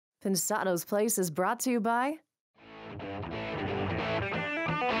Pensado's Place is brought to you by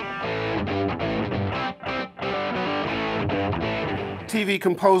TV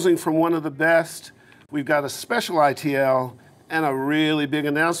composing from one of the best. We've got a special ITL and a really big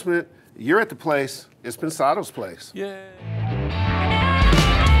announcement. You're at the place. It's Pensado's Place. Yay!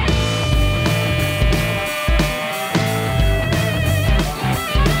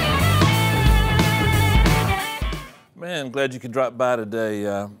 Man, glad you could drop by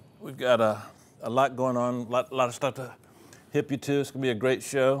today. We've got a lot going on, a lot of stuff to hip you to. It's gonna be a great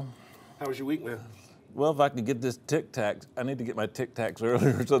show. How was your week, man? Well, if I could get this Tic Tacs, I need to get my Tic Tacs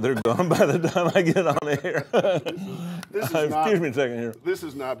earlier so they're gone by the time I get on air. Excuse me a second here. This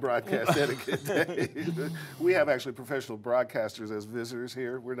is not broadcast etiquette day. We have actually professional broadcasters as visitors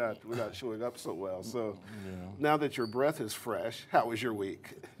here. We're not showing up so well. So now that your breath is fresh, how was your week?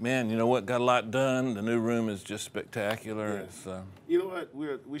 Man, you know what? Got a lot done. The new room is just spectacular. Yeah. You know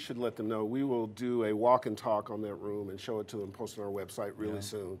what? We should let them know. We will do a walk and talk on that room and show it to them, post it on our website really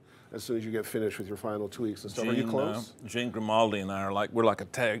soon. As soon as you get finished with your final tweaks and stuff. Are you close? Gene Grimaldi and I are we're like a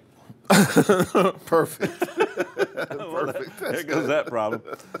tag. Perfect. Perfect. There goes that problem.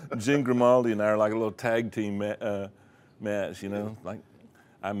 Gene Grimaldi and I are like a little tag team match, you know? Like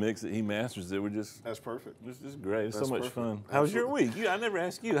I mix it, he masters it. That's perfect. It's just great. It's That's so much perfect. fun. How was your week? I never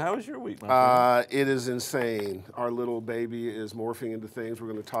asked you. How was your week, my friend? It is insane. Our little baby is morphing into things. We're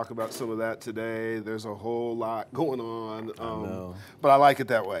going to talk about some of that today. There's a whole lot going on. I know. But I like it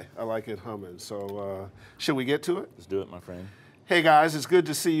that way. I like it humming. So should we get to it? Let's do it, my friend. Hey guys, it's good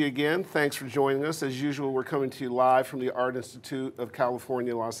to see you again. Thanks for joining us. As usual, we're coming to you live from the Art Institute of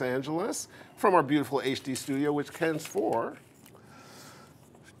California, Los Angeles, from our beautiful HD studio, which stands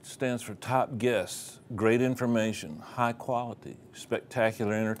for top guests, great information, high quality,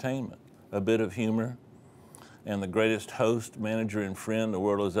 spectacular entertainment, a bit of humor, and the greatest host, manager, and friend the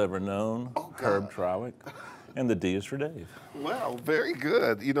world has ever known, Herb Trowick, and the D is for Dave. Well, very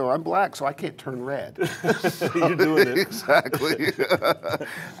good. You know, I'm black, so I can't turn red. You're doing it. Exactly.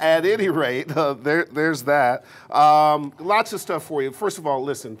 At any rate, there's that. Lots of stuff for you. First of all,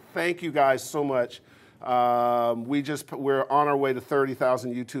 listen, thank you guys so much. We're on our way to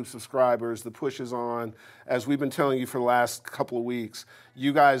 30,000 YouTube subscribers. The push is on. As we've been telling you for the last couple of weeks,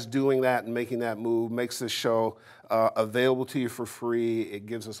 you guys doing that and making that move makes this show available to you for free. It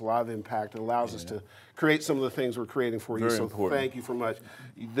gives us a lot of impact. It allows us to create some of the things we're creating for you. Very so important. Thank you so much.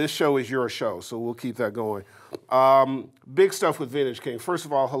 This show is your show, so we'll keep that going. Big stuff with Vintage King. First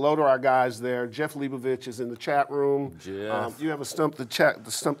of all, hello to our guys there. Jeff Leibovich is in the chat room. Jeff. You have a Stump the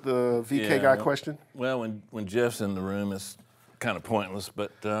VK Guy question? Well, when Jeff's in the room, it's kind of pointless,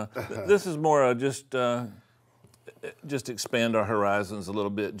 but this is more just expand our horizons a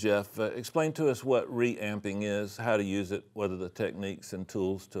little bit, Jeff. Explain to us what reamping is, how to use it, what are the techniques and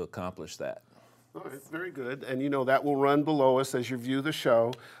tools to accomplish that. All right, very good. And you know that will run below us as you view the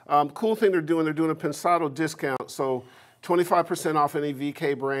show. Cool thing they're doing a Pensado discount. So 25% off any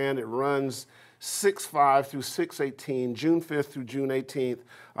VK brand. It runs 6/5 through 6/18, June 5th through June 18th.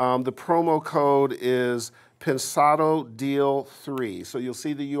 The promo code is Pensado Deal 3. So you'll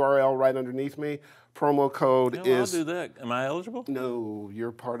see the URL right underneath me. Promo code is... I'll do that. Am I eligible? No,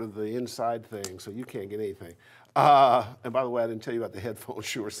 you're part of the inside thing, so you can't get anything. And by the way, I didn't tell you about the headphones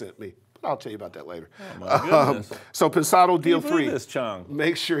Shure sent me. I'll tell you about that later. Oh my goodness. So Pensado Deal 3. This, Chong?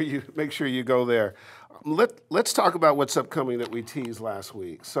 Make sure you go there. Let's talk about what's upcoming that we teased last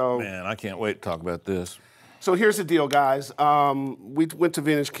week. So Man, I can't wait to talk about this. So here's the deal, guys. We went to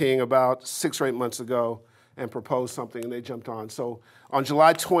Vintage King about 6 or 8 months ago and proposed something, and they jumped on. So on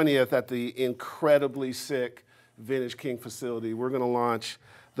July 20th at the incredibly sick Vintage King facility, we're going to launch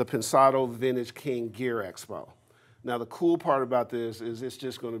the Pensado Vintage King Gear Expo. Now, the cool part about this is it's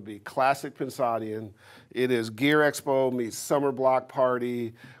just going to be classic Pensadian. It is Gear Expo meets Summer Block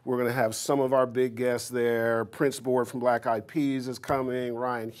Party. We're going to have some of our big guests there. Prince Board from Black Eyed Peas is coming.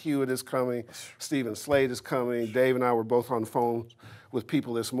 Ryan Hewitt is coming. Stephen Slade is coming. Dave and I were both on the phone with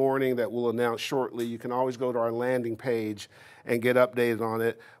people this morning that we'll announce shortly. You can always go to our landing page and get updated on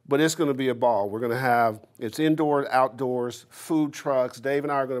it. But it's going to be a ball. We're going to have, it's indoors, outdoors, food trucks. Dave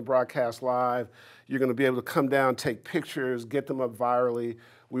and I are going to broadcast live. You're going to be able to come down, take pictures, get them up virally.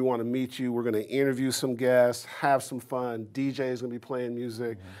 We want to meet you. We're going to interview some guests, have some fun. DJ is going to be playing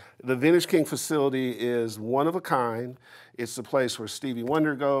music. The Vintage King facility is one of a kind. It's the place where Stevie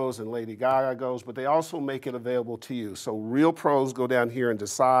Wonder goes and Lady Gaga goes, but they also make it available to you. So real pros go down here and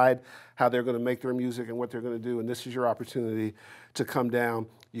decide how they're going to make their music and what they're going to do, and this is your opportunity to come down.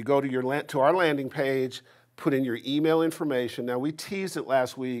 You go to our landing page, put in your email information. Now, we teased it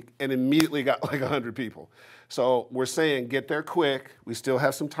last week and immediately got like 100 people. So we're saying get there quick. We still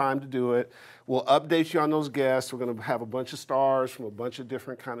have some time to do it. We'll update you on those guests. We're going to have a bunch of stars from a bunch of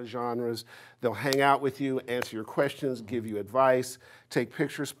different kind of genres. They'll hang out with you, answer your questions, give you advice, take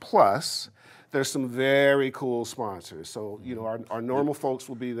pictures. Plus, there's some very cool sponsors. So, you know, our normal folks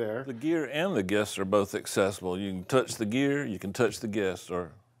will be there. The gear and the guests are both accessible. You can touch the gear, you can touch the guests,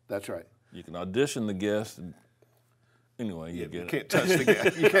 or that's right. You can audition the guest. And anyway, you get it. Can't touch the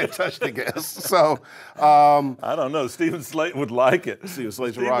guest. You can't touch the guest. So I don't know. Stephen Slayton would like it. Stephen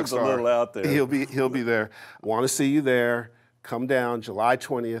Slayton's a rock star. A little out there. He'll be there. Want to see you there? Come down July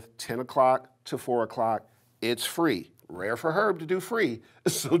 20th, 10 o'clock to 4 o'clock. It's free. Rare for Herb to do free.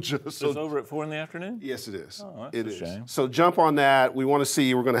 It's over at 4 in the afternoon? Yes, it is. Oh, that's a shame. So jump on that. We want to see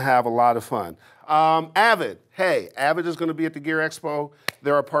you. We're going to have a lot of fun. Avid. Hey, Avid is going to be at the Gear Expo.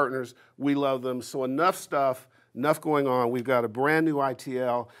 They're our partners. We love them. So enough stuff, enough going on. We've got a brand new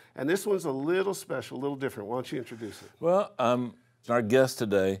ITL, and this one's a little special, a little different. Why don't you introduce it? Well, our guest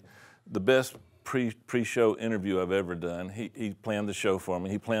today, the best pre-show interview I've ever done. He planned the show for me.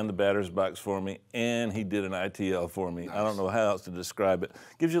 He planned the batter's box for me, and he did an ITL for me. Nice. I don't know how else to describe it.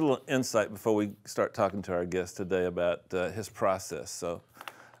 Gives you a little insight before we start talking to our guest today about his process. So,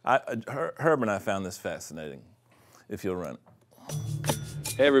 Herb and I found this fascinating. If you'll run it.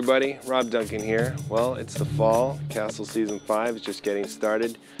 Hey everybody, Rob Duncan here. Well, it's the fall. Castle Season 5 is just getting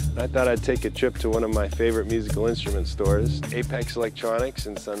started. And I thought I'd take a trip to one of my favorite musical instrument stores, Apex Electronics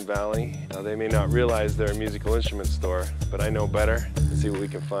in Sun Valley. Now, they may not realize they're a musical instrument store, but I know better. Let's see what we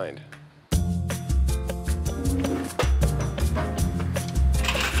can find.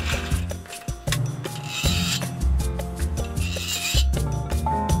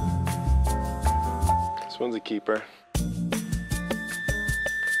 This one's a keeper.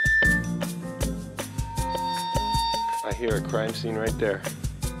 I hear a crime scene right there.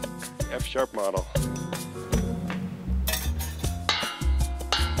 F-sharp model.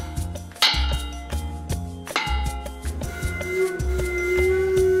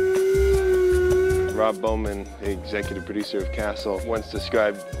 Rob Bowman, the executive producer of Castle, once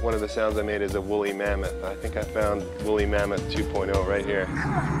described one of the sounds I made as a woolly mammoth. I think I found Woolly Mammoth 2.0 right here.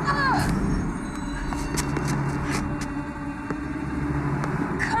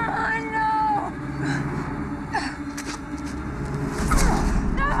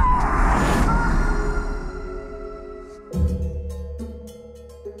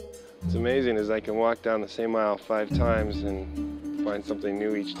 What's amazing is I can walk down the same aisle 5 times and find something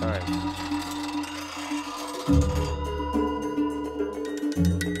new each time.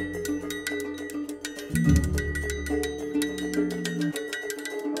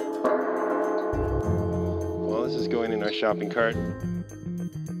 Well, this is going in our shopping cart.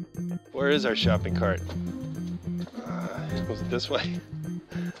 Where is our shopping cart? Was it this way?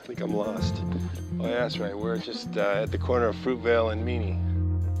 I think I'm lost. Oh yeah, that's right. We're just at the corner of Fruitvale and Meany.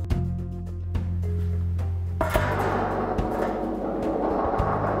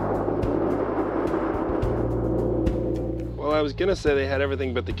 Well, I was gonna say they had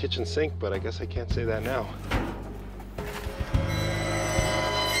everything but the kitchen sink, but I guess I can't say that now.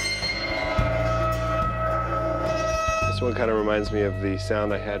 This one kind of reminds me of the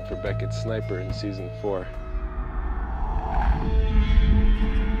sound I had for Beckett's Sniper in season 4.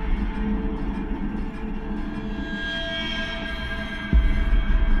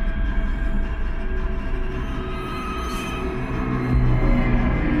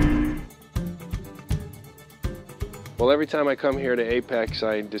 Well, every time I come here to Apex,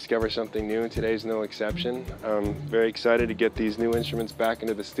 I discover something new, and today's no exception. I'm very excited to get these new instruments back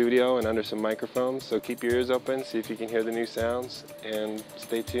into the studio and under some microphones, so keep your ears open, see if you can hear the new sounds, and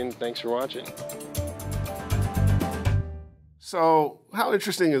stay tuned. Thanks for watching. So how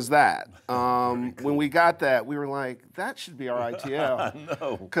interesting is that? When we got that, we were like, that should be our ITL. I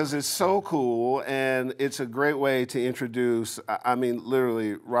know. Because it's so cool, and it's a great way to introduce, I mean,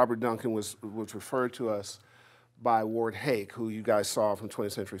 literally, Robert Duncan was referred to us by Ward Hake, who you guys saw from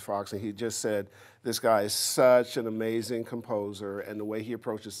 20th Century Fox, and he just said, this guy is such an amazing composer, and the way he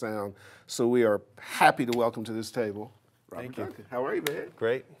approaches sound. So we are happy to welcome to this table, Robert Duncan. How are you, man?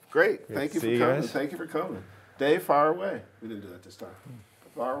 Great. Great. Great Thank you to for see coming. you guys. Thank you for coming. Dave, fire away. We didn't do that this time.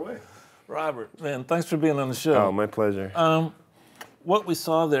 Fire away. Robert, man, thanks for being on the show. Oh, my pleasure. What we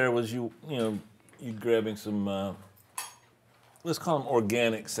saw there was you grabbing some, let's call them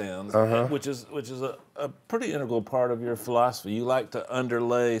organic sounds, which is a pretty integral part of your philosophy. You like to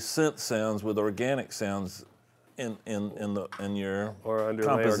underlay synth sounds with organic sounds in your Or underlay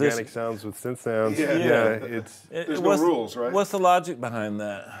composition. organic sounds with synth sounds. Yeah. Yeah, There's no rules, right? What's the logic behind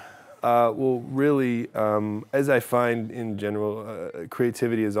that? Well, really, as I find in general,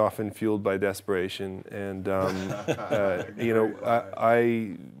 creativity is often fueled by desperation. And, you know,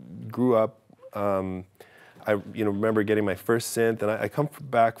 I grew up, I remember getting my first synth, and I come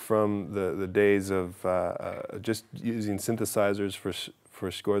back from the days of just using synthesizers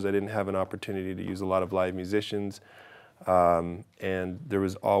for scores. I didn't have an opportunity to use a lot of live musicians. And there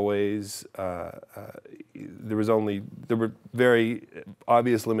was always, there were very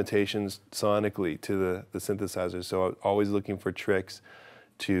obvious limitations sonically to the synthesizers. So I was always looking for tricks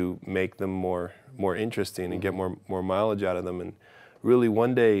to make them more interesting and get more mileage out of them. And really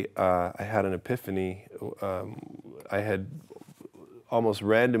one day I had an epiphany. I had almost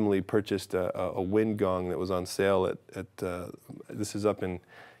randomly purchased a wind gong that was on sale at this is up in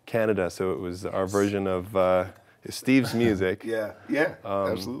Canada, so it was our version of Steve's music. Yeah,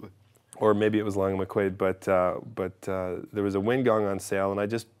 absolutely. Or maybe it was Long McQuaid, but there was a wind gong on sale, and I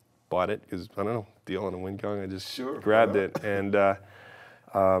just bought it because, I don't know, deal on a wind gong. I just grabbed it, and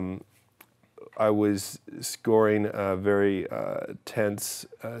I was scoring a very tense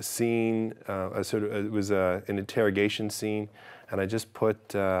scene. It was an interrogation scene, and I just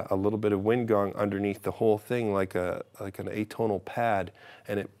put a little bit of wind gong underneath the whole thing, like an atonal pad,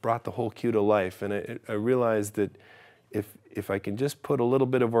 and it brought the whole cue to life. And I realized that if I can just put a little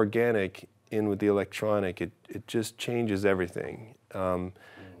bit of organic in with the electronic, it just changes everything.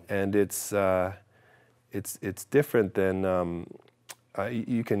 And it's different than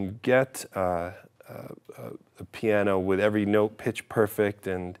you can get a piano with every note pitch perfect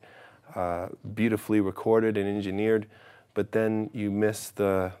and beautifully recorded and engineered, but then you miss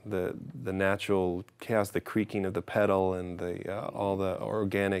the natural chaos, the creaking of the pedal, and all the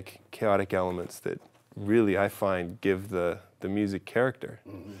organic, chaotic elements that really I find give the music character.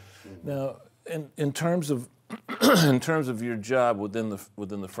 Now, in terms of in terms of your job within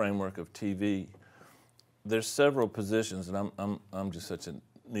the framework of TV, there's several positions, and I'm just such a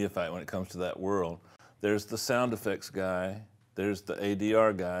neophyte when it comes to that world. There's the sound effects guy. There's the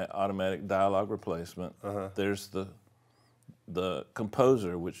ADR guy, automatic dialogue replacement. There's the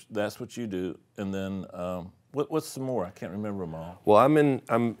composer, which that's what you do, and then what's some more? I can't remember them all. Well, I'm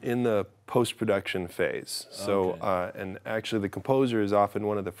in the post-production phase. So and actually, the composer is often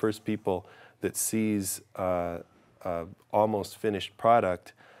one of the first people that sees almost finished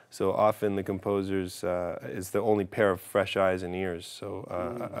product. So often the composer's is the only pair of fresh eyes and ears. So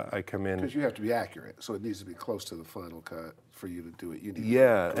I come in. Because you have to be accurate, so it needs to be close to the final cut for you to do it. You need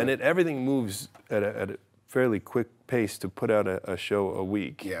and everything moves at a fairly quick pace to put out a show a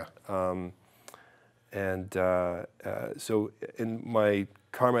week. Yeah. So in my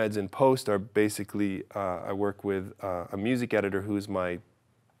comrades in post are basically I work with a music editor who's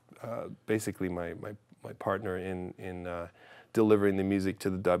basically my partner in delivering the music to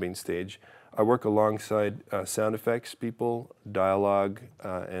the dubbing stage. I work alongside sound effects people, dialogue,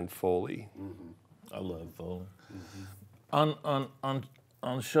 and Foley. I love Foley.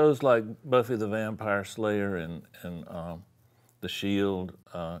 On shows like Buffy the Vampire Slayer and The Shield,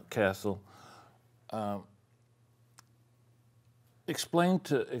 Castle, explain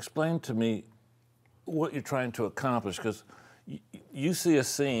to me what you're trying to accomplish, because you see a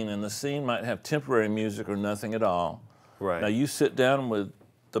scene and the scene might have temporary music or nothing at all. Right. Now you sit down with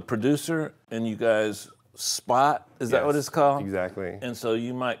the producer and you guys spot, is that what it's called? Exactly. And so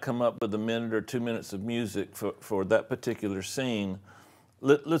you might come up with a minute or 2 minutes of music for that particular scene.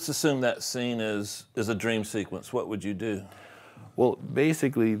 Let's assume that scene is a dream sequence. What would you do? Well,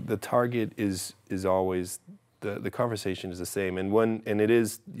 basically the target is always, the conversation is the same, and it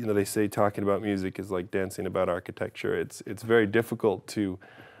is, you know, they say talking about music is like dancing about architecture. It's very difficult to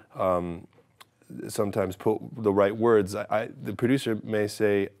sometimes put the right words. The producer may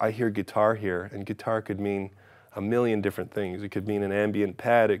say, I hear guitar here, and guitar could mean a million different things. It could mean an ambient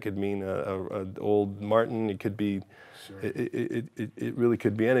pad, it could mean an old Martin, it could be, it really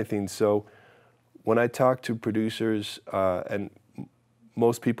could be anything. So when I talk to producers, and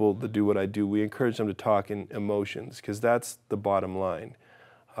most people that do what I do, we encourage them to talk in emotions, because that's the bottom line.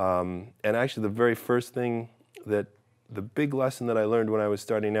 And actually the very first thing the big lesson that I learned when I was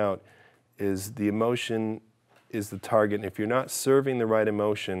starting out is the emotion is the target. And if you're not serving the right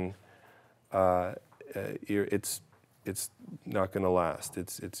emotion, it's not going to last.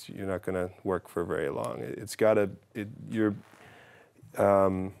 You're not going to work for very long.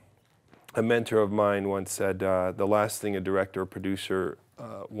 A mentor of mine once said, the last thing a director or producer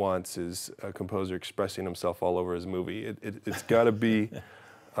wants is a composer expressing himself all over his movie. It's got to be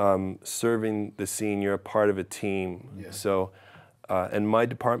serving the scene. You're a part of a team. Yeah. So, and my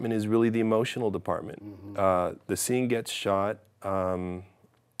department is really the emotional department. The scene gets shot.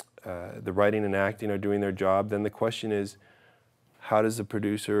 the writing and acting are doing their job, then the question is, how do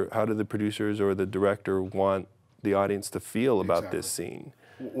the producers or the director want the audience to feel about this scene?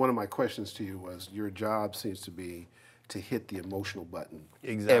 One of my questions to you was, your job seems to be to hit the emotional button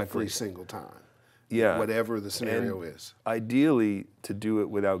Exactly. every single time, Yeah. whatever the scenario is. Ideally, to do it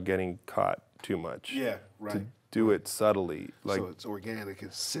without getting caught too much. Yeah, right. To do it subtly. So it's organic,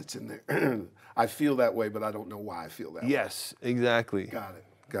 it sits in there. I feel that way, but I don't know why I feel that way. Yes, exactly. Got it,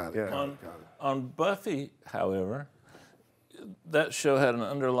 got it, Yeah. got it. On Buffy, however, that show had an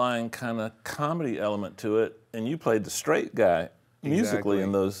underlying kind of comedy element to it, and you played the straight guy musically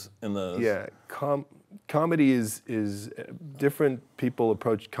in those. Yeah, comedy is different. People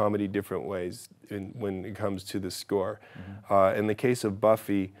approach comedy different ways when it comes to the score. In the case of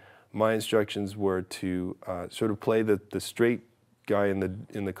Buffy, my instructions were to sort of play the straight guy in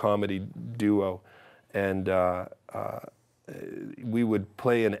the comedy duo, and we would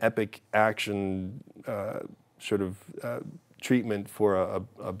play an epic action sort of treatment for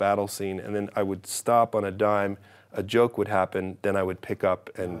a battle scene, and then I would stop on a dime, a joke would happen, then I would pick up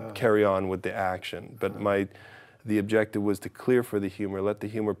and carry on with the action. But the objective was to clear for the humor, let the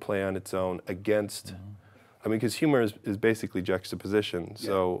humor play on its own against, I mean, because humor is basically juxtaposition,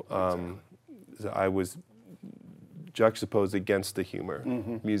 so I was juxtaposed against the humor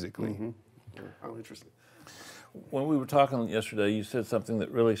musically. Oh, interesting. When we were talking yesterday, you said something that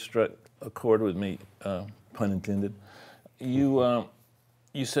really struck a chord with me, pun intended. You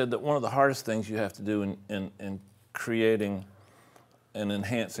said that one of the hardest things you have to do in creating and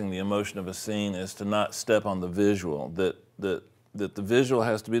enhancing the emotion of a scene is to not step on the visual, that the visual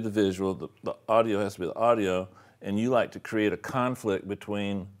has to be the visual, the audio has to be the audio, and you like to create a conflict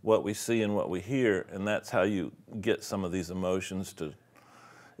between what we see and what we hear, and that's how you get some of these emotions to.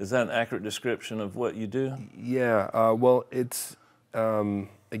 Is that an accurate description of what you do? Yeah, well, it's,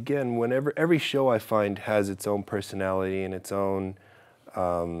 again, whenever every show I find has its own personality and its own,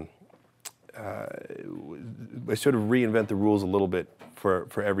 I sort of reinvent the rules a little bit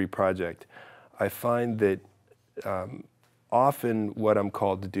for every project. I find that often what I'm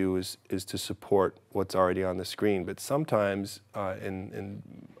called to do is to support what's already on the screen, but sometimes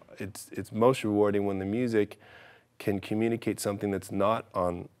it's most rewarding when the music can communicate something that's not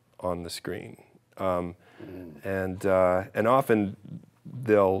on the screen, and often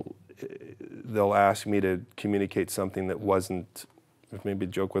they'll ask me to communicate something that wasn't, if maybe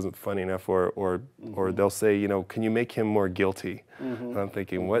the joke wasn't funny enough, or they'll say, you know, can you make him more guilty? And I'm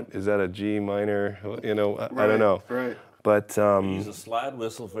thinking, what is that, a G minor? You know, I don't know. Right. But Use a slide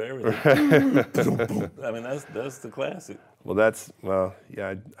whistle for everything. I mean, that's the classic. Well,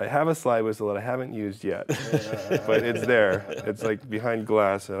 yeah, I have a slide whistle that I haven't used yet, but it's there. It's like behind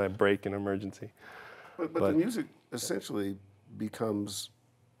glass, and I break in emergency. But the music essentially becomes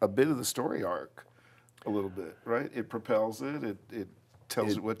a bit of the story arc, a little bit, right? It propels it. It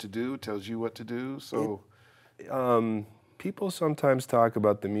tells it what to do. Tells you what to do. So. People sometimes talk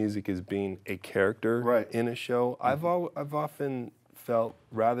about the music as being a character in a show. I've often felt,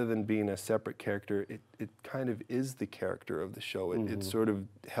 rather than being a separate character, it kind of is the character of the show. It sort of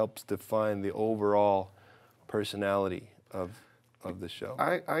helps define the overall personality of the show.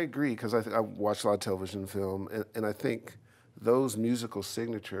 I agree, because I watch a lot of television and film, and I think those musical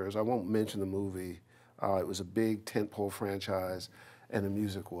signatures, I won't mention the movie, it was a big tentpole franchise, and the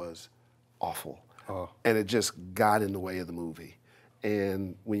music was awful. And it just got in the way of the movie.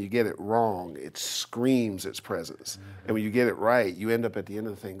 And when you get it wrong, it screams its presence. And when you get it right, you end up at the end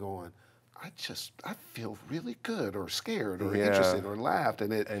of the thing going, I feel really good, or scared, or interested, or laughed,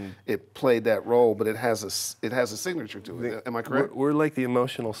 and it played that role, but it has a signature to it. Am I correct? We're like the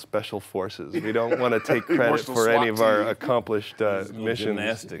emotional special forces. We don't want to take credit for any of our accomplished missions.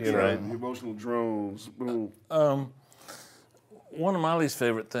 Gymnastics, you know? right? The emotional drones. Boom. One of my least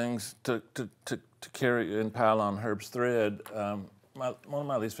favorite things to carry and pile on Herb's thread, one of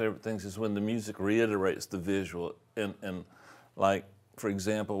my least favorite things is when the music reiterates the visual. And like, for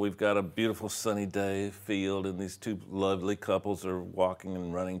example, we've got a beautiful sunny day field, and these two lovely couples are walking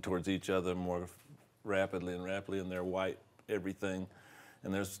and running towards each other more rapidly, and they're white everything,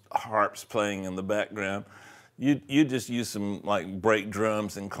 and there's harps playing in the background. You just use some like break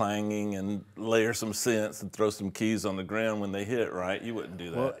drums and clanging and layer some synths and throw some keys on the ground when they hit, right? You wouldn't do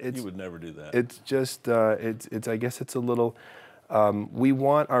that. Well, you would never do that. It's just, it's I guess it's a little, we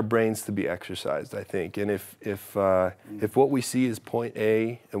want our brains to be exercised, I think. And if what we see is point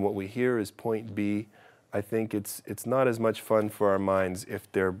A and what we hear is point B, I think it's not as much fun for our minds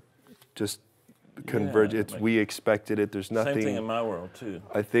if they're just converge. Yeah, we expected it. There's nothing. Same thing in my world too.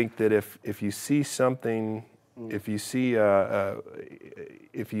 I think that if you see something If you see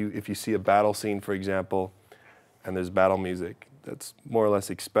if you see a battle scene, for example, and there's battle music, that's more or less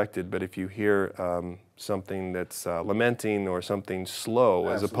expected. But if you hear something that's lamenting or something slow,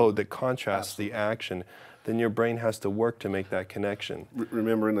 as opposed that contrasts the action, then your brain has to work to make that connection.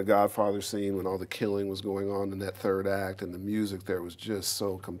 Remember in the Godfather scene when all the killing was going on in that third act, and the music there was just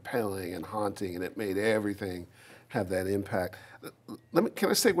so compelling and haunting, and it made everything have that impact. Can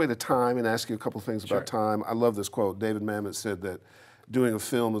I segue to time and ask you a couple things about time? I love this quote. David Mamet said that doing a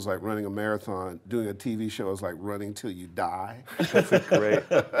film is like running a marathon. Doing a TV show is like running till you die. That's That's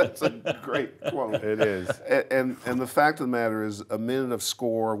a great quote. It is. And the fact of the matter is, a minute of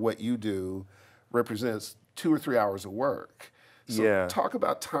score, what you do, represents 2 or 3 hours of work. So talk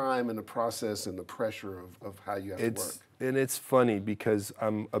about time and the process and the pressure of how you have to work. And it's funny because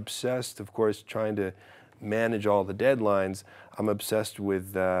I'm obsessed, of course, trying to manage all the deadlines. I'm obsessed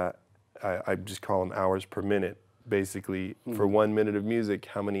with, I just call them hours per minute. Basically, for 1 minute of music,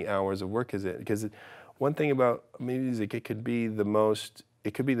 how many hours of work is it? Because one thing about music, it could be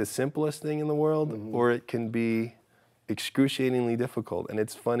the simplest thing in the world, or it can be excruciatingly difficult. And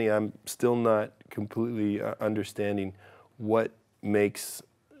it's funny, I'm still not completely understanding what makes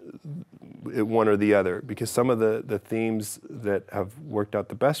it one or the other, because some of the themes that have worked out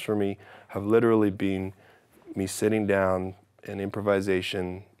the best for me have literally been me sitting down and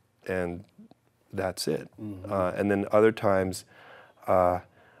improvisation, and that's it. And then other times,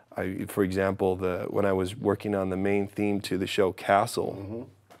 for example, when I was working on the main theme to the show Castle.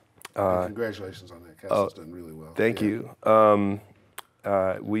 Congratulations on that. Castle's done really well. Thank you.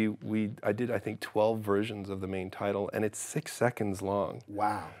 I did, I think, 12 versions of the main title, and it's 6 seconds long.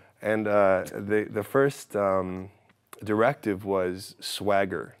 Wow. And the first directive was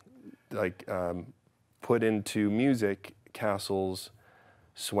swagger, like put into music Castle's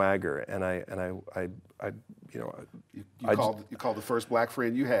swagger, and I you know, you called the first black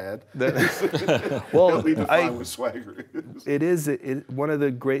friend you had. Well, what swagger is. One of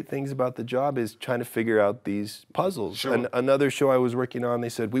the great things about the job is trying to figure out these puzzles. Sure. And another show I was working on, they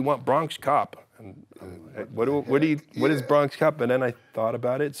said, we want Bronx Cop. And what is Bronx Cop? And then I thought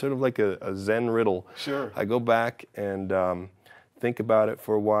about it, sort of like a Zen riddle. Sure. I go back and think about it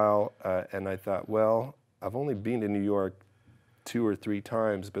for a while, and I thought, well, I've only been to New York 2 or 3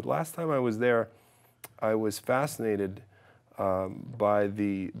 times, but last time I was there, I was fascinated by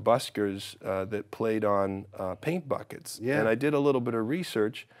the buskers that played on paint buckets. Yeah. And I did a little bit of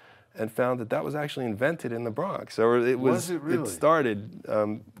research and found that that was actually invented in the Bronx. Or Was it really? It started,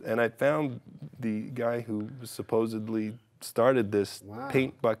 and I found the guy who supposedly started this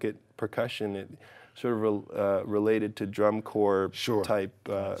paint bucket percussion. It sort of related to drum corps type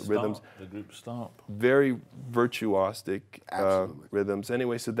rhythms. The group Stump. Very virtuosic rhythms.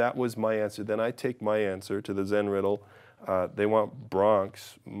 Anyway, so that was my answer. Then I take my answer to the Zen riddle. They want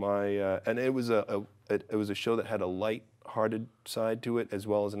Bronx. And it was a show that had a light-hearted side to it as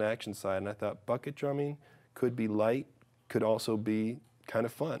well as an action side. And I thought bucket drumming could be light, could also be kind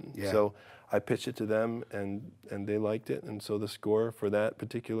of fun. Yeah. So I pitched it to them, and they liked it, and so the score for that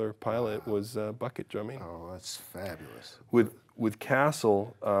particular pilot was bucket drumming. Oh, that's fabulous. With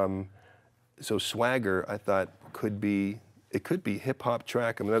Castle, so swagger, I thought could be hip hop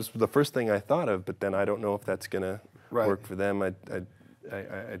track. I mean, that's the first thing I thought of, but then I don't know if that's gonna work for them. I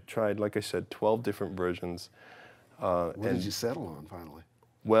tried, like I said, 12 different versions. What did you settle on finally?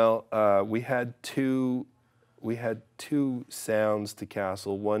 Well, we had two sounds to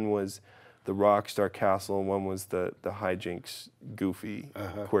Castle. One was the rock star Castle, and one was the hijinks, goofy,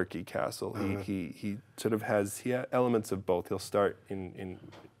 quirky Castle. He sort of has elements of both. He'll start in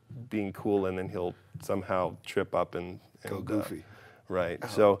being cool, and then he'll somehow trip up and go goofy. Right. Oh,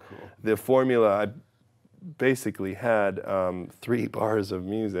 so cool. the formula, I basically had 3 bars of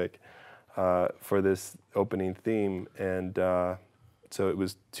music for this opening theme, and so it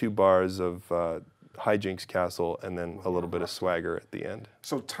was 2 bars of hijinks Castle, and then a little bit of swagger at the end.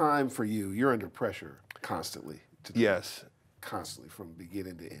 So time for you're under pressure constantly. Yes. Constantly from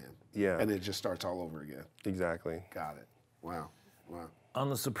beginning to end. Yeah. And it just starts all over again. Exactly. Got it. Wow. Wow. On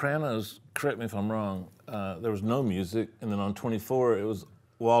The Sopranos, correct me if I'm wrong, there was no music, and then on 24 it was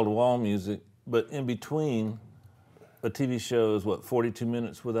wall-to-wall music, but in between, a TV show is what, 42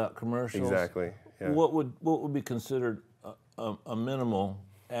 minutes without commercials? Exactly. Yeah. What would be considered a minimal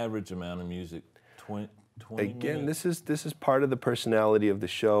average amount of music? 20 Again, minutes? this is part of the personality of the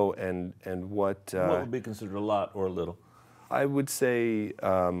show, and what would be considered a lot or a little? I would say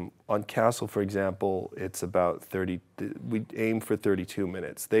on Castle, for example, it's about 30. We aim for 32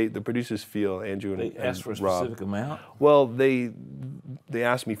 minutes. The producers feel, Andrew and They ask for a Rob, specific amount? Well, they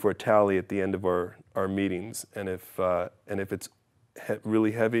asked me for a tally at the end of our our meetings, and if it's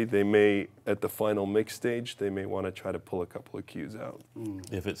really heavy, they may, at the final mix stage, they may want to try to pull a couple of cues out.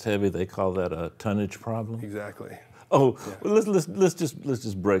 If it's heavy, they call that a tonnage problem. Exactly. Oh, yeah. Well, let's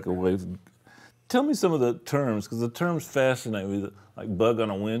just break away. Tell me some of the terms, because the terms fascinate me, like bug on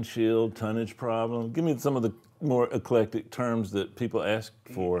a windshield, tonnage problem. Give me some of the more eclectic terms that people ask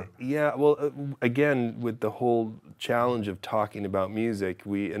for. Yeah, well, again, with the whole challenge of talking about music,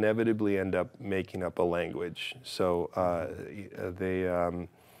 we inevitably end up making up a language. So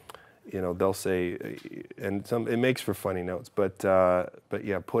they'll say, and it makes for funny notes, but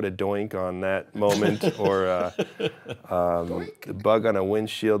yeah, put a doink on that moment, or the bug on a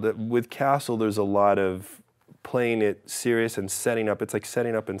windshield. With Castle, there's a lot of playing it serious and setting up. It's like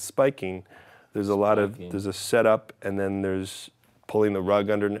setting up and spiking. There's there's a setup, and then there's pulling the rug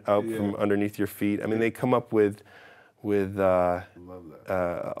out from underneath your feet. I mean, they come up with all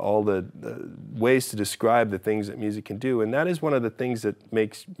the ways to describe the things that music can do, and that is one of the things that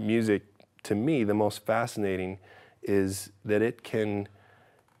makes music, to me, the most fascinating, is that it can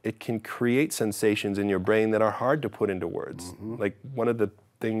create sensations in your brain that are hard to put into words. Like, one of the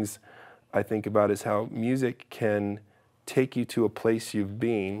things I think about is how music can take you to a place you've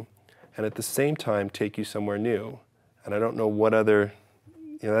been, and at the same time take you somewhere new. And I don't know what other,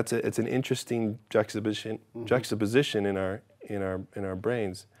 it's an interesting juxtaposition in our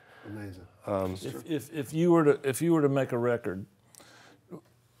brains. Amazing. If you were to make a record,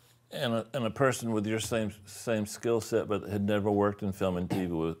 and a person with your same skill set but had never worked in film and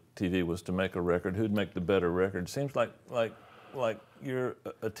TV was to make a record, who'd make the better record? Seems like your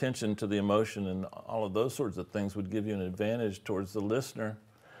attention to the emotion and all of those sorts of things would give you an advantage towards the listener,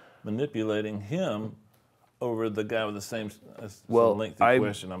 manipulating him over the guy with the same lengthy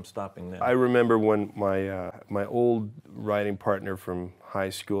question. I'm stopping now. I remember when my old writing partner from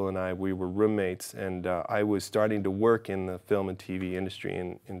high school and we were roommates, and I was starting to work in the film and TV industry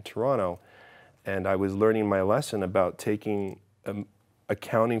in Toronto, and I was learning my lesson about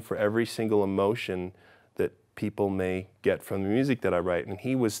accounting for every single emotion that people may get from the music that I write. And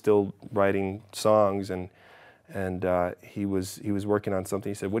he was still writing songs, and he was working on something.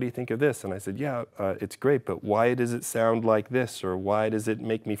 He said, "What do you think of this?" And I said, "Yeah, it's great, but why does it sound like this, or why does it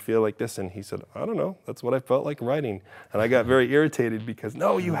make me feel like this?" And he said, "I don't know, that's what I felt like writing." And I got very irritated because,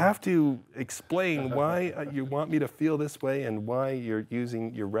 no, you have to explain why you want me to feel this way and why you're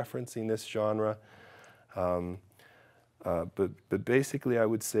referencing this genre. But basically, I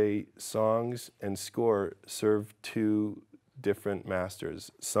would say songs and score serve two different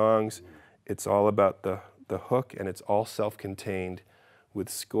masters. Songs, it's all about the hook, and it's all self-contained. With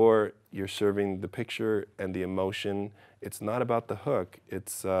score, you're serving the picture and the emotion. It's not about the hook.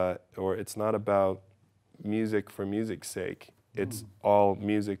 It's not about music for music's sake. It's all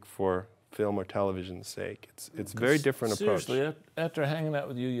music for film or television's sake. It's a very different approach. Seriously, after hanging out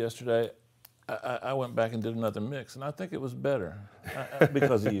with you yesterday, I went back and did another mix, and I think it was better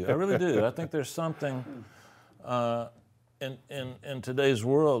because of you. I really do. I think there's something in today's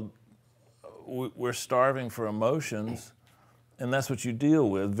world. We're starving for emotions, and that's what you deal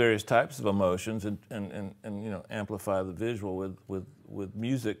with, various types of emotions, and amplify the visual with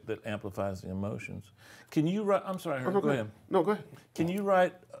music that amplifies the emotions. Can you write? I'm sorry, Herb, go ahead. No, go ahead. Can you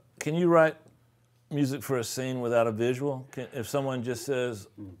write music for a scene without a visual? If someone just says,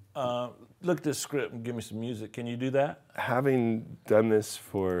 "Look at this script and give me some music," can you do that? Having done this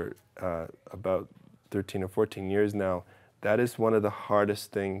for about 13 or 14 years now, that is one of the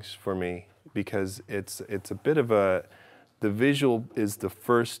hardest things for me, because it's a bit of the visual is the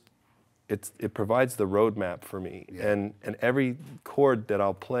first, it provides the roadmap for me. And every chord that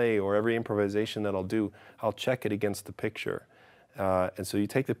I'll play or every improvisation that I'll do, I'll check it against the picture. And so you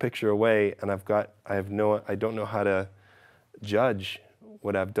take the picture away, and I don't know how to judge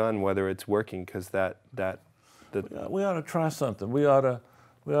what I've done, whether it's working, because we ought to try something. We ought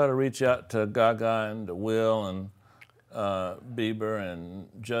to reach out to Gaga and to Will and Bieber and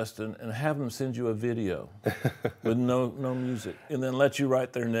Justin and have them send you a video with no music, and then let you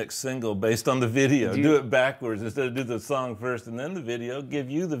write their next single based on the video. Do it backwards instead of do the song first and then the video. Give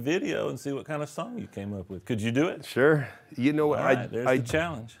you the video and see what kind of song you came up with. Could you do it? Sure. You know what? There's the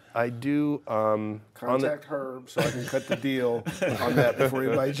challenge. I do. Contact Herb so I can cut the deal on that before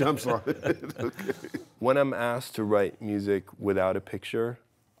anybody jumps on it. Okay. When I'm asked to write music without a picture,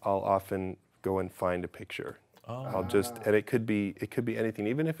 I'll often go and find a picture. And it could be anything,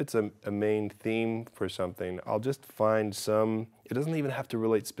 even if it's a main theme for something. I'll just find it doesn't even have to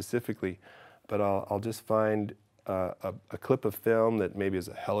relate specifically, but I'll just find a clip of film that maybe is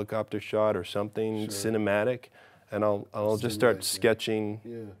a helicopter shot or something cinematic, and I'll just start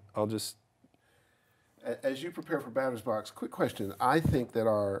sketching. I'll just As you prepare for Batter's Box, quick question. I think that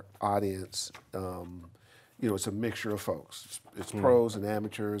our audience, it's a mixture of folks. It's pros and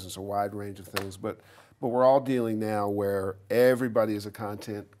amateurs. It's a wide range of things. But we're all dealing now where everybody is a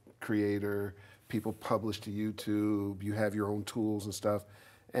content creator. People publish to YouTube. You have your own tools and stuff.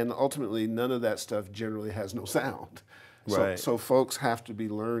 And ultimately, none of that stuff generally has no sound. Right. So folks have to be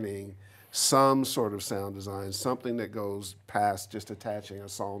learning some sort of sound design, something that goes past just attaching a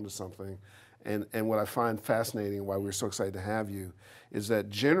song to something. And what I find fascinating, why we're so excited to have you, is that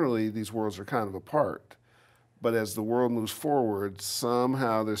generally these worlds are kind of apart. But as the world moves forward,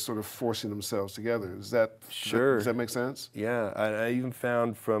 somehow they're sort of forcing themselves together. Does that make sense? Yeah, I even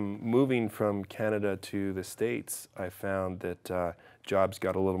found from moving from Canada to the States, I found that jobs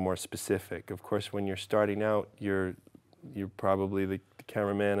got a little more specific. Of course, when you're starting out, you're probably the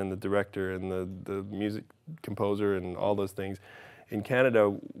cameraman and the director and the music composer and all those things. In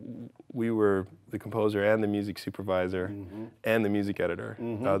Canada, we were the composer and the music supervisor and the music editor.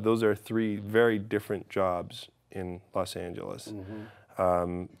 Those are three very different jobs in Los Angeles. I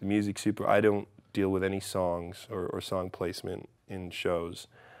don't deal with any songs or song placement in shows,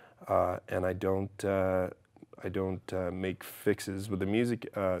 and I don't make fixes. With the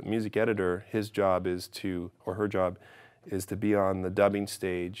music editor, his job is her job is to be on the dubbing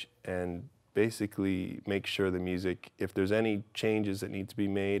stage and basically make sure the music, if there's any changes that need to be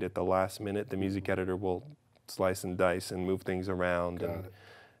made at the last minute, the music editor will slice and dice and move things around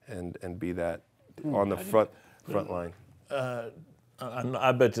and be that on the front line. I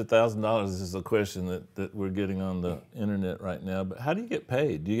bet you $1,000 is a question that we're getting on the internet right now, but how do you get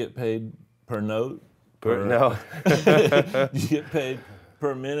paid? Do you get paid per note? No. Do you get paid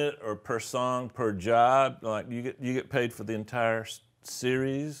per minute or per song, per job? Like you get paid for the entire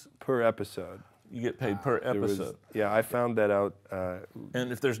series? Per episode. You get paid per episode. Yeah, I found that out.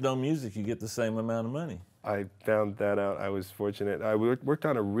 And if there's no music, you get the same amount of money. I found that out. I was fortunate. I worked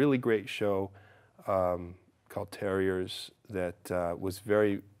on a really great show called Terriers that was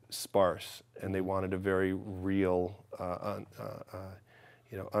very sparse, and they wanted a very real,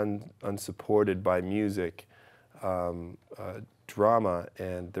 unsupported by music drama.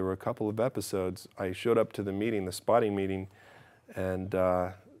 And there were a couple of episodes. I showed up to the meeting, the spotting meeting, and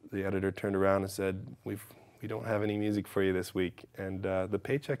the editor turned around and said, "We don't have any music for you this week," and the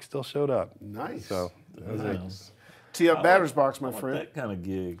paycheck still showed up. Nice. So that was Nice. Tee up Batter's Box, my friend. That kind of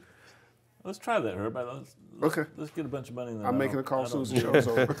gig. Let's try that, Herb. Let's get a bunch of money. I'm making a call soon as the show's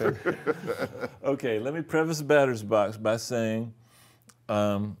over. Okay, let me preface Batter's Box by saying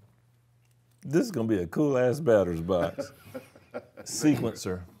this is going to be a cool-ass Batter's Box.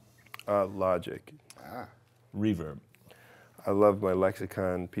 Sequencer. Logic. Reverb. I love my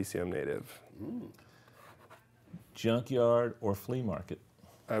Lexicon PCM native. Junkyard or flea market?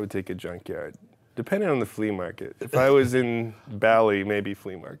 I would take a junkyard, depending on the flea market. If I was in Bali, maybe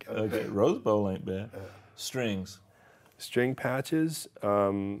flea market. Okay, Rose Bowl ain't bad. Strings. String patches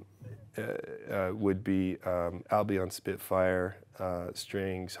would be Albion Spitfire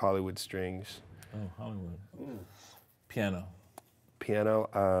strings, Hollywood strings. Oh, Hollywood. Piano. Piano.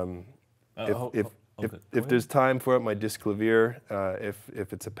 Okay. If there's time for it, my disc clavier.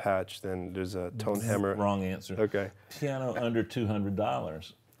 If it's a patch, then there's a tone hammer. Wrong answer. Okay. Piano under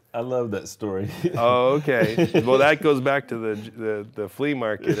 $200. I love that story. Oh, okay. Well, that goes back to the flea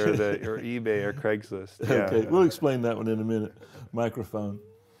market or eBay or Craigslist. Yeah. Okay, we'll explain that one in a minute. Microphone.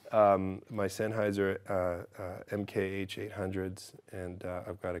 My Sennheiser MKH 800s, and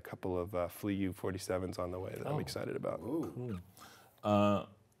I've got a couple of Flea U47s on the way that I'm excited about. Ooh. Cool.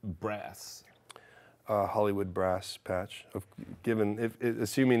 Brass. Hollywood brass patch.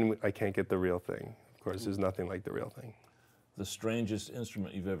 Assuming I can't get the real thing. Of course, there's nothing like the real thing. The strangest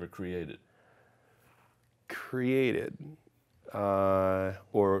instrument you've ever created. Created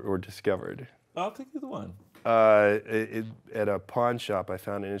or discovered. I'll take either one. At a pawn shop, I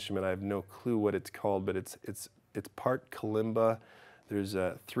found an instrument. I have no clue what it's called, but it's part kalimba. There's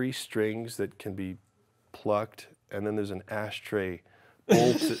 3 strings that can be plucked, and then there's an ashtray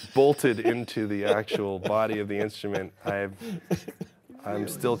bolted into the actual body of the instrument. I'm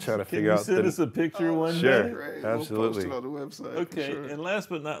still trying to figure out. Can you send us a picture one day? Sure, absolutely. We'll post it on the website. Okay, sure. and last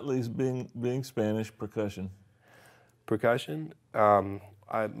but not least, being Spanish, percussion. Percussion.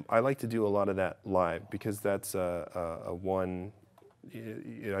 I like to do a lot of that live because that's a one.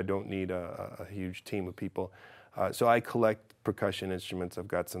 I don't need a huge team of people, so I collect percussion instruments. I've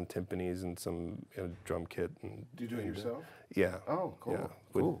got some timpanis and some drum kit. And, do you do it yourself? Yeah. Oh, cool. Yeah.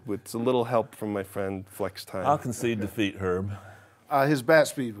 Cool. With a little help from my friend Flex Time. I'll concede defeat, Herb. His bat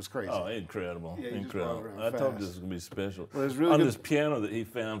speed was crazy. Oh, incredible, Yeah, incredible. I fast. told you this was gonna be special. Well, it's really on good. this piano that he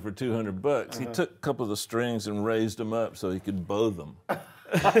found for $200, he took a couple of the strings and raised them up so he could bow them.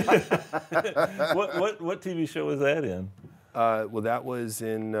 What TV show was that in? Well, that was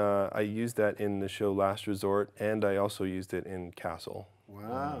in, I used that in the show Last Resort, and I also used it in Castle.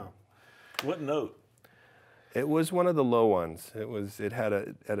 Wow. What note? It was one of the low ones. It was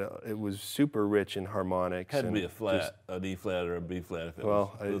super rich in harmonics. Had to and be a flat, an E flat or a B flat. If it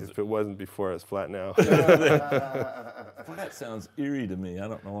if it wasn't before, it's flat now. Flat sounds eerie to me. I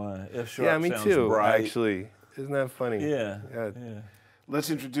don't know why. F sharp Yeah, me sounds too. bright. Actually, isn't that funny? Yeah. Yeah.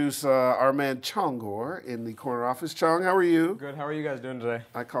 Let's introduce our man Chongor in the corner office. Chong, how are you? Good. How are you guys doing today?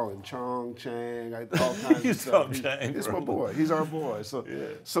 I call him Chong, Chang, all kinds of stuff. Chang, He's my boy. He's our boy. So,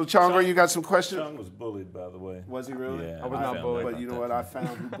 Yeah. so Chongor, you got some questions? Chong was bullied, by the way. Was he really? Yeah, I was not found bullied. out But you know about what? I that. found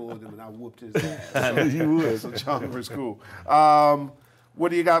who bullied him and I whooped his ass. I knew you would. So Chongor's cool. What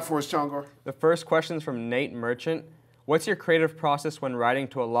do you got for us, Chongor? The first question is from Nate Merchant. What's your creative process when writing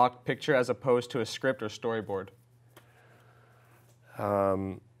to a locked picture as opposed to a script or storyboard? I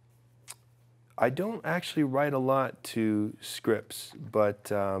don't actually write a lot to scripts,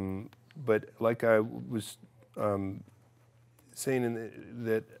 but like I was saying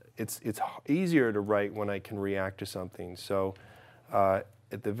that it's easier to write when I can react to something. So at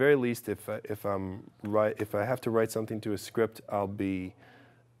the very least, if I have to write something to a script, I'll be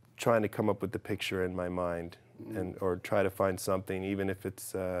trying to come up with the picture in my mind, or try to find something, even if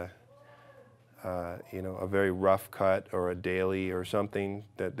it's you know, a very rough cut or a daily or something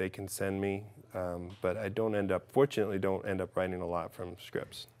that they can send me. But I fortunately don't end up writing a lot from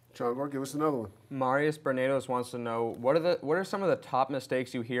scripts. Chongor, give us another one. Marius Bernados wants to know, what are some of the top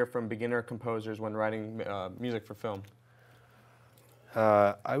mistakes you hear from beginner composers when writing music for film?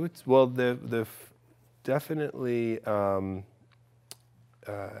 Definitely,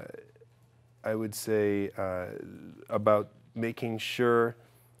 I would say about making sure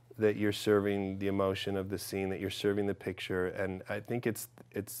that you're serving the emotion of the scene, that you're serving the picture. And I think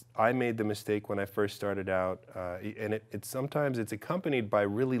I made the mistake when I first started out, and sometimes it's accompanied by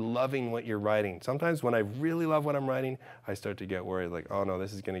really loving what you're writing. Sometimes when I really love what I'm writing, I start to get worried, like, oh no,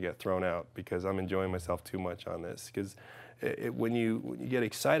 this is gonna get thrown out because I'm enjoying myself too much on this. Because when you get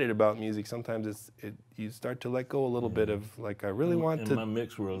excited about music, sometimes you start to let go a little bit of, like, I really want to my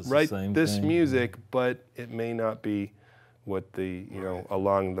mix world, it's write the same this thing. music, but it may not be what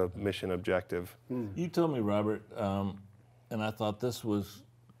along the mission objective. You told me, Robert, and I thought this was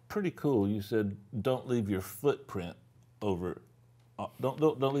pretty cool. You said, "Don't leave your footprint over.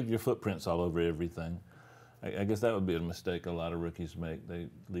 Don't leave your footprints all over everything." I guess that would be a mistake a lot of rookies make. They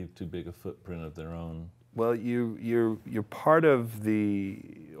leave too big a footprint of their own. Well, you're part of the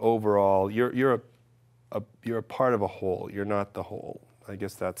overall. You're a part of a whole. You're not the whole. I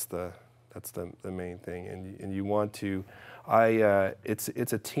guess that's the main thing, and you want to.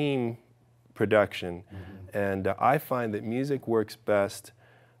 It's a team production, and I find that music works best.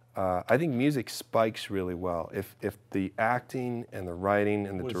 I think music spikes really well if the acting and the writing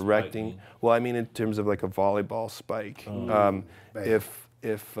and the What does directing. spike mean? Well, I mean in terms of like a volleyball spike.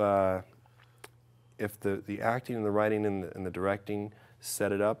 If the acting and the writing and the directing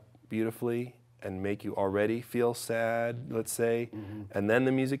set it up beautifully and make you already feel sad, let's say, and then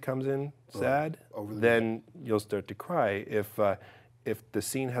the music comes in sad, then you'll start to cry. If the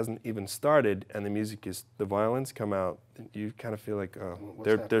scene hasn't even started and the violins come out, you kind of feel like, oh,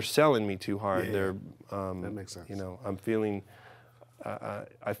 they're selling me too hard. Yeah, that makes sense. You know, I'm feeling.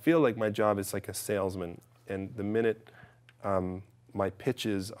 I feel like my job is like a salesman, and the minute my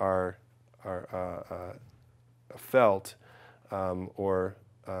pitches are felt or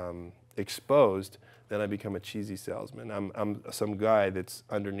exposed, then I become a cheesy salesman. I'm some guy that's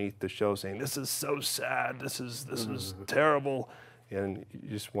underneath the show saying, "This is so sad. This is terrible," and you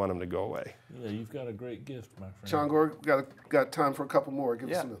just want them to go away. Yeah, you've got a great gift, my friend. Chongor, got time for a couple more. Give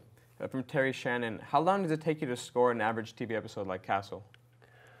us another. From Terry Shannon, how long does it take you to score an average TV episode like Castle?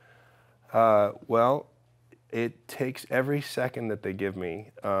 Well, it takes every second that they give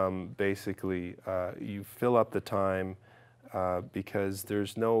me. Basically, you fill up the time because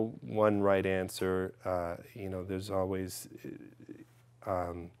there's no one right answer. You know, there's always.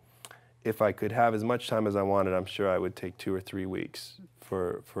 If I could have as much time as I wanted, I'm sure I would take 2 or 3 weeks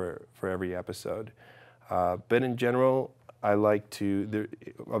for every episode. But in general, I like to,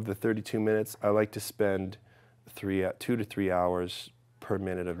 of the 32 minutes, I like to spend 2 to 3 hours per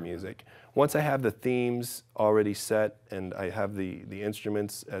minute of music. Once I have the themes already set and I have the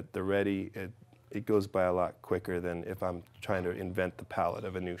instruments at the ready, it goes by a lot quicker than if I'm trying to invent the palette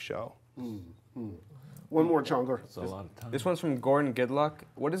of a new show. One more, Chongler. That's a lot of time. This one's from Gordon Goodluck.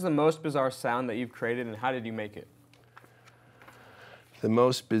 What is the most bizarre sound that you've created, and how did you make it? The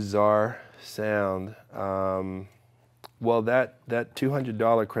most bizarre sound. Well, that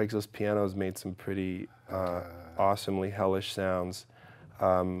 $200 Craigslist piano has made some pretty awesomely hellish sounds.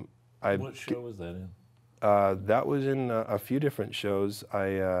 What show was that in? That was in a few different shows.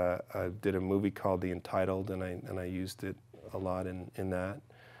 I did a movie called The Entitled, and I used it a lot in that.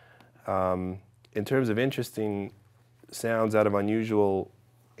 In terms of interesting sounds out of unusual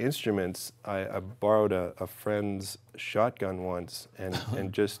instruments, I borrowed a friend's shotgun once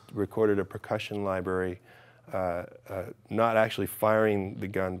and just recorded a percussion library, not actually firing the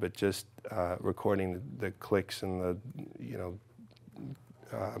gun, but just recording the clicks and the,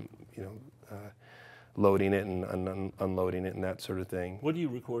 loading it and unloading it and that sort of thing. What do you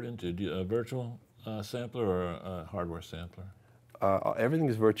record into? Do you, a virtual sampler or a hardware sampler? Everything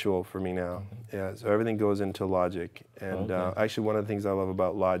is virtual for me now. Okay. Yeah, so everything goes into Logic. And actually one of the things I love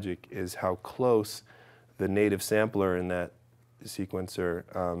about Logic is how close the native sampler in that sequencer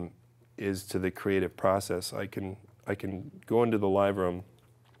is to the creative process. I can go into the live room,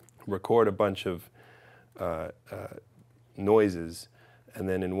 record a bunch of noises, and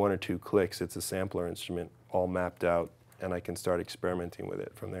then in 1 or 2 clicks, it's a sampler instrument all mapped out, and I can start experimenting with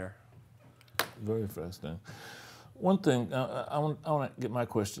it from there. Very fascinating. One thing, I want to get my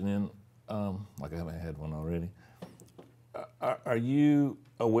question in, like I haven't had one already. Are you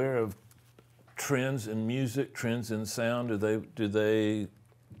aware of trends in music, trends in sound? Do they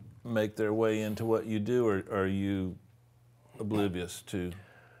make their way into what you do, or are you oblivious to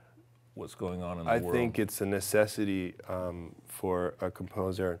what's going on in the world? I think it's a necessity for a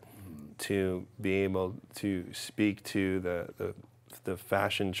composer to be able to speak to the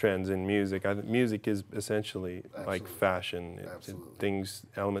fashion trends in music. Music is essentially like fashion.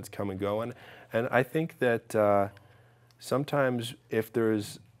 Elements come and go. And I think that sometimes if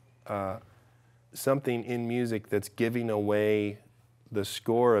there's something in music that's giving away the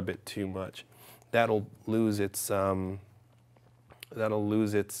score a bit too much, that'll lose its trendiness.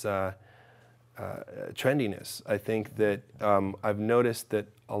 I think that I've noticed that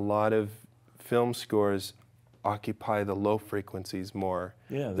a lot of film scores occupy the low frequencies more.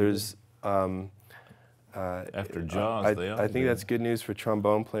 Yeah, there's after Jaws, I think that's good news for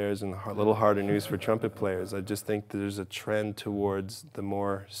trombone players and a little harder news for trumpet players. I just think there's a trend towards the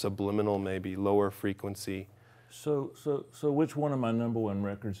more subliminal, maybe lower frequency. So which one of my #1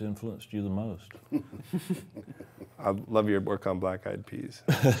 records influenced you the most? I love your work on Black Eyed Peas.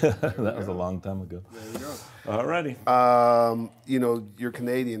 That was a long time ago. There you go. All righty. You're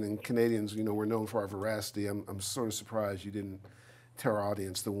Canadian, and Canadians, we're known for our veracity. I'm sort of surprised you didn't tell our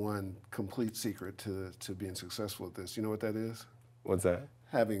audience the one complete secret to being successful at this. You know what that is? What's that?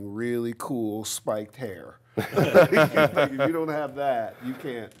 Having really cool spiked hair. If you don't have that, you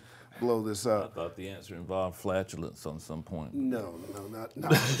can't blow this I up. thought the answer involved flatulence on some point. No, not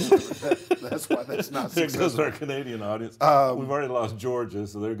that's why that's not There successful. goes our Canadian audience. We've already lost Georgia,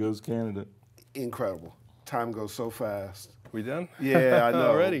 so there goes Canada. Incredible. Time goes so fast. We done? Yeah, I know.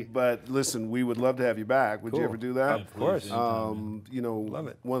 Already. But listen, we would love to have you back. Would you ever do that? Yeah, of course. Love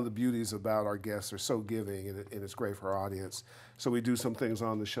it. One of the beauties about our guests are so giving, and it's great for our audience. So we do some things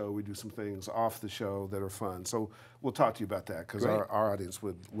on the show, we do some things off the show that are fun. So we'll talk to you about that, because our audience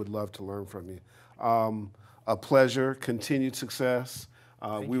would love to learn from you. A pleasure, continued success.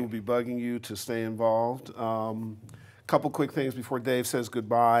 We will be bugging you to stay involved. Couple quick things before Dave says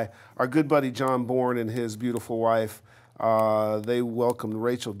goodbye. Our good buddy John Bourne and his beautiful wife, they welcomed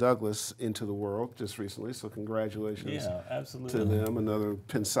Rachel Douglas into the world just recently, so congratulations to them. Another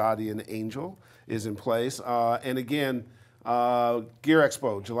Pensado angel is in place. And again, Gear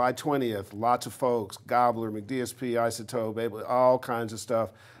Expo, July 20th, lots of folks, Gobbler, McDSP, Isotope, all kinds of stuff.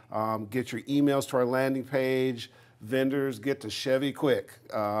 Get your emails to our landing page. Vendors, get to Chevy quick.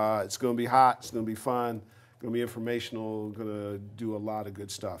 It's going to be hot, it's going to be fun, going to be informational, going to do a lot of good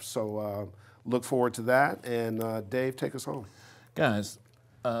stuff. So look forward to that. And Dave, take us home. Guys,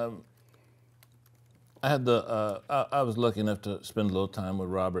 I was lucky enough to spend a little time with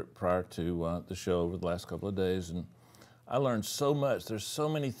Robert prior to the show over the last couple of days, and I learned so much. There's so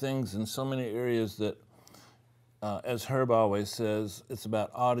many things in so many areas that, as Herb always says, it's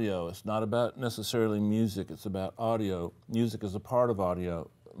about audio. It's not about necessarily music. It's about audio. Music is a part of audio,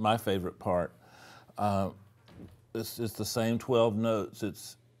 my favorite part. It's the same 12 notes.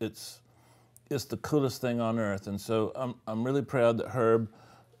 It's the coolest thing on earth. And so I'm really proud that Herb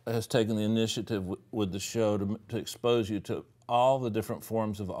has taken the initiative with the show to expose you to all the different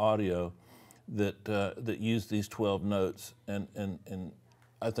forms of audio that use these 12 notes. And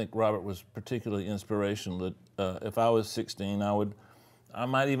I think Robert was particularly inspirational. That if I was 16, I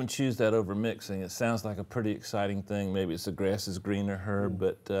might even choose that over mixing. It sounds like a pretty exciting thing. Maybe it's the grass is greener, Herb,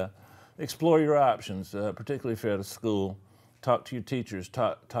 but explore your options, particularly if you're at a school. Talk to your teachers,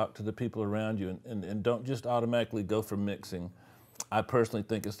 talk to the people around you, and don't just automatically go for mixing. I personally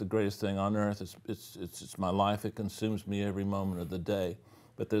think it's the greatest thing on earth. It's my life. It consumes me every moment of the day.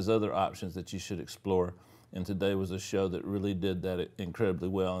 But there's other options that you should explore. And today was a show that really did that incredibly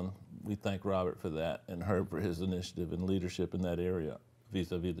well. And we thank Robert for that and Herb for his initiative and leadership in that area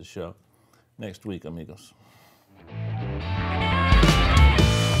vis-a-vis the show. Next week, amigos.